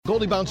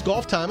Goldie Bounce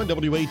Golf time on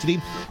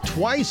WATD.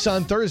 Twice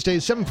on Thursday,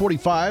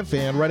 7:45.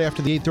 And right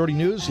after the 8:30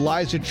 news,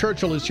 Liza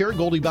Churchill is here,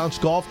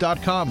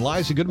 GoldieBounceGolf.com.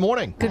 Liza, good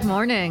morning. Good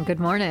morning. Good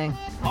morning.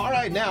 All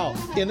right, now,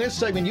 in this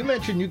segment, you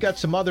mentioned you got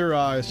some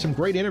other, some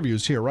great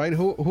interviews here, right?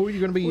 Who are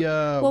you going to be...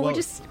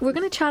 We're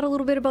going to chat a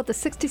little bit about the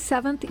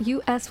 67th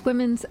U.S.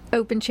 Women's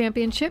Open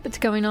Championship. It's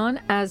going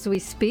on as we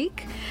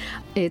speak.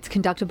 It's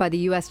conducted by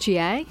the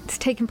USGA. It's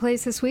taking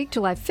place this week,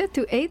 July 5th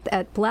through 8th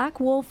at Black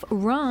Wolf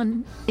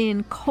Run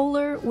in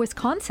Kohler,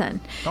 Wisconsin.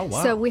 Oh,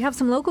 wow. So we have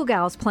some local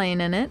gals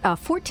playing in it. A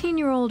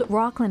 14-year-old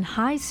Rockland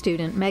High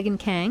student,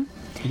 Khang.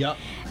 Yep.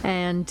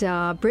 And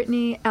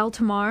Brittnay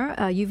Altomare,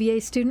 a UVA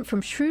student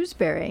from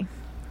Shrewsbury.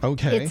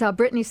 Okay. It's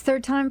Brittnay's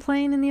third time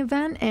playing in the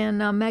event and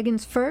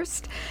Megan's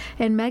first.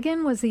 And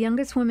Megan was the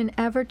youngest woman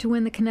ever to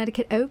win the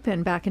Connecticut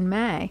Open back in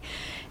May.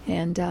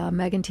 And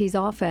Megan tees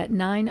off at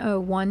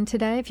 9:01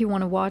 today. If you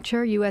want to watch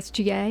her,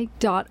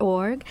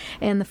 usga.org.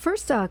 And the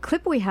first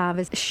clip we have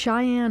is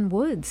Cheyenne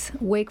Woods,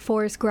 Wake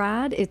Forest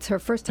grad. It's her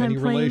first time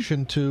playing. Any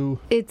relation to?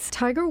 It's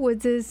Tiger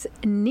Woods'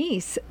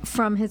 niece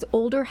from his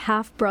older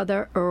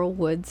half-brother, Earl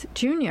Woods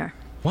Jr.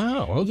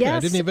 Wow, okay. Yes. I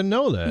didn't even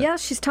know that. Yeah,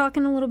 she's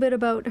talking a little bit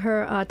about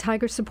her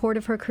Tiger's support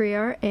of her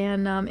career,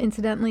 and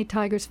incidentally,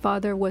 Tiger's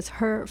father was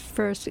her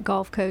first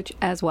golf coach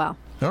as well.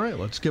 All right,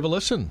 let's give a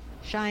listen.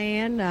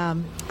 Cheyenne,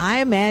 I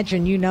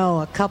imagine you know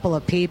a couple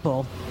of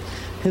people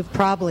who've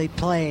probably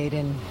played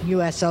in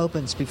U.S.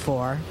 Opens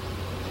before,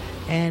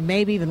 and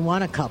maybe even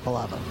won a couple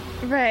of them.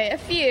 Right, a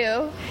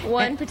few.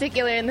 One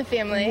particular in the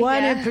family.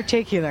 One in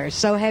particular.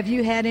 So have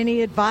you had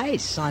any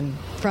advice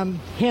from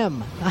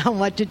him on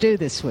what to do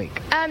this week?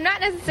 Not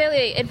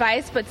necessarily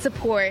advice, but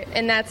support.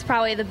 And that's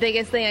probably the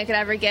biggest thing I could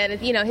ever get is,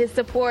 his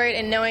support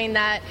and knowing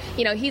that,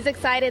 he's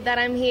excited that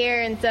I'm here.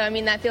 And so,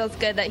 that feels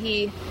good that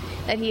he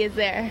is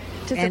there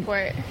to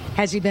support.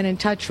 Has he been in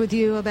touch with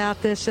you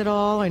about this at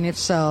all? And if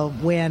so,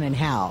 when and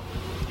how?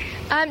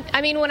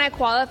 When I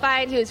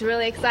qualified, he was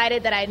really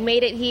excited that I'd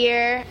made it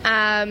here.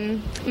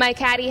 My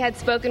caddy had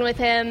spoken with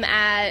him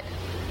I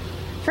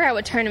forgot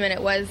what tournament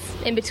it was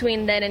in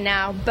between then and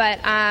now. But,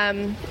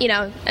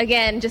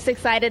 again, just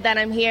excited that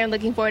I'm here and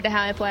looking forward to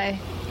how I play.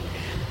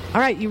 All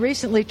right, you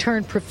recently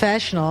turned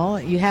professional.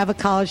 You have a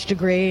college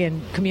degree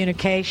in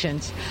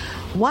communications.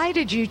 Why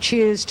did you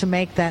choose to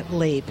make that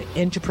leap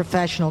into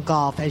professional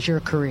golf as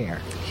your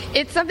career?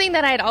 It's something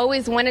that I'd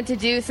always wanted to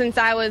do since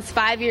I was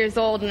 5 years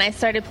old and I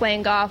started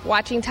playing golf.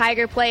 Watching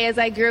Tiger play as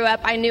I grew up,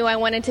 I knew I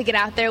wanted to get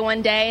out there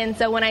one day. And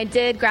so when I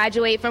did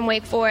graduate from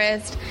Wake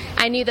Forest,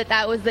 I knew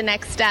that was the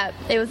next step.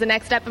 It was the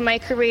next step in my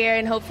career,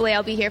 and hopefully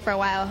I'll be here for a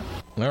while.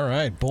 All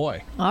right,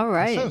 boy. All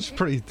right. That's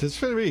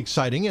pretty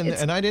exciting,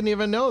 and I didn't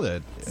even know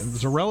that. It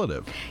was a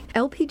relative.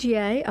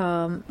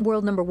 LPGA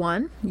world number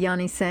one,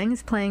 Yani Singh,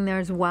 is playing there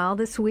as well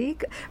this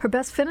week. Her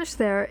best finish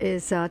there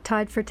is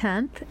tied for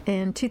 10th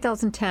in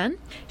 2010.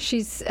 This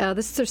is her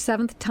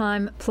 7th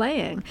time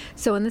playing.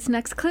 So in this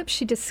next clip,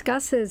 she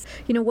discusses,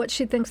 what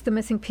she thinks the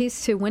missing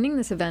piece to winning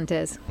this event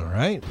is. All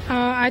right.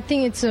 I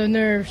think it's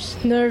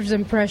nerves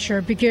and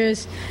pressure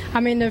because,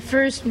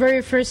 the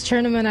very first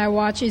tournament I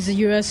watched is the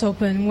U.S.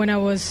 Open when I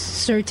was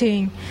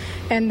 13,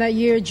 and that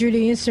year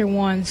Julie Inster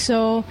won.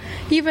 So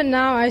even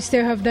now I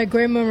still have that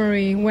great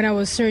memory when I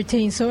was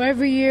 13. So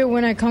every year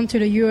when I come to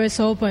the U.S.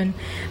 Open,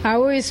 I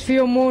always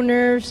feel more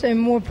nerves and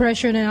more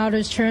pressure than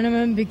others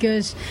tournament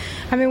because,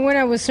 when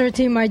I was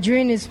 13, my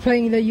dream is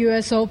playing the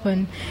U.S.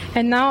 Open,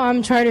 and now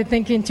I'm trying to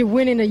think into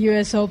winning the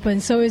U.S.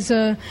 Open. So it's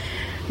a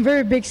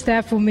very big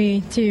step for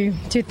me to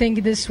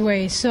think this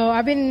way. So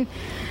I've been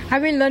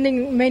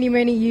learning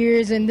many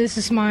years, and this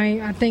is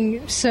my,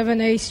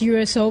 7th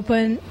U.S.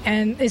 Open,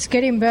 and it's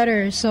getting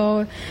better.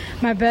 So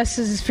my best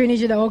is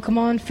finish at the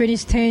Oakmont,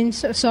 finish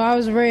 10th. So I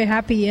was very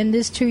happy. And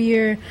this 2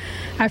 year,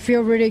 I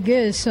feel really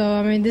good.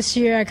 So, this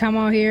year I come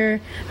out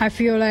here, I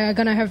feel like I'm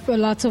going to have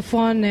lots of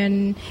fun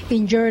and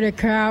enjoy the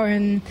crowd.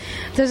 And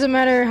it doesn't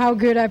matter how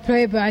good I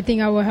play, but I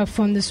think I will have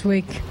fun this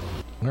week.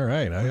 All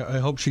right. I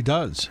hope she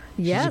does.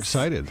 Yes. She's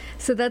excited.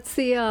 So that's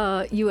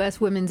the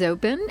U.S. Women's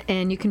Open,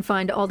 and you can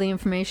find all the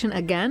information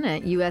again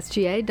at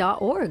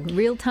usga.org.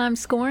 Real-time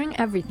scoring,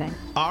 everything.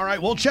 All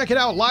right. Well, check it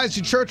out.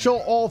 Liza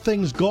Churchill, all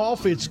things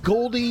golf. It's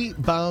Goldie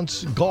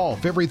Bounce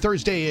Golf. Every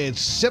Thursday at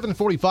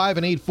 7:45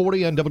 and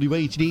 8:40 on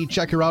WATD.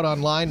 Check her out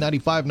online,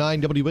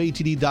 95.9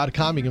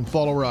 WATD.com. You can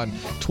follow her on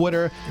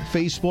Twitter,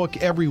 Facebook,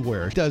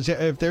 everywhere.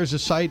 If there's a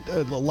site,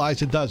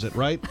 Liza does it,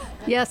 right?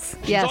 Yes.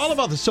 She's all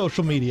about the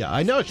social media.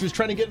 I know. She was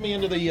trying to get me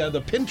into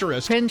the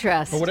Pinterest.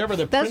 Or whatever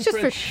the That's just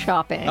for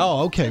shopping.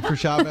 Oh, okay, for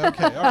shopping.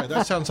 Okay, all right.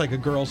 That sounds like a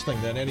girl's thing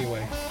then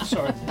anyway.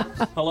 Sorry.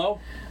 Hello?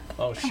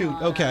 Oh, shoot.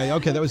 Okay,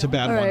 that was a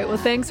bad one. All right, well,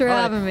 thanks for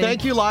having me.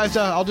 Thank you, Liza.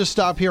 I'll just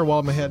stop here while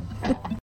I'm ahead.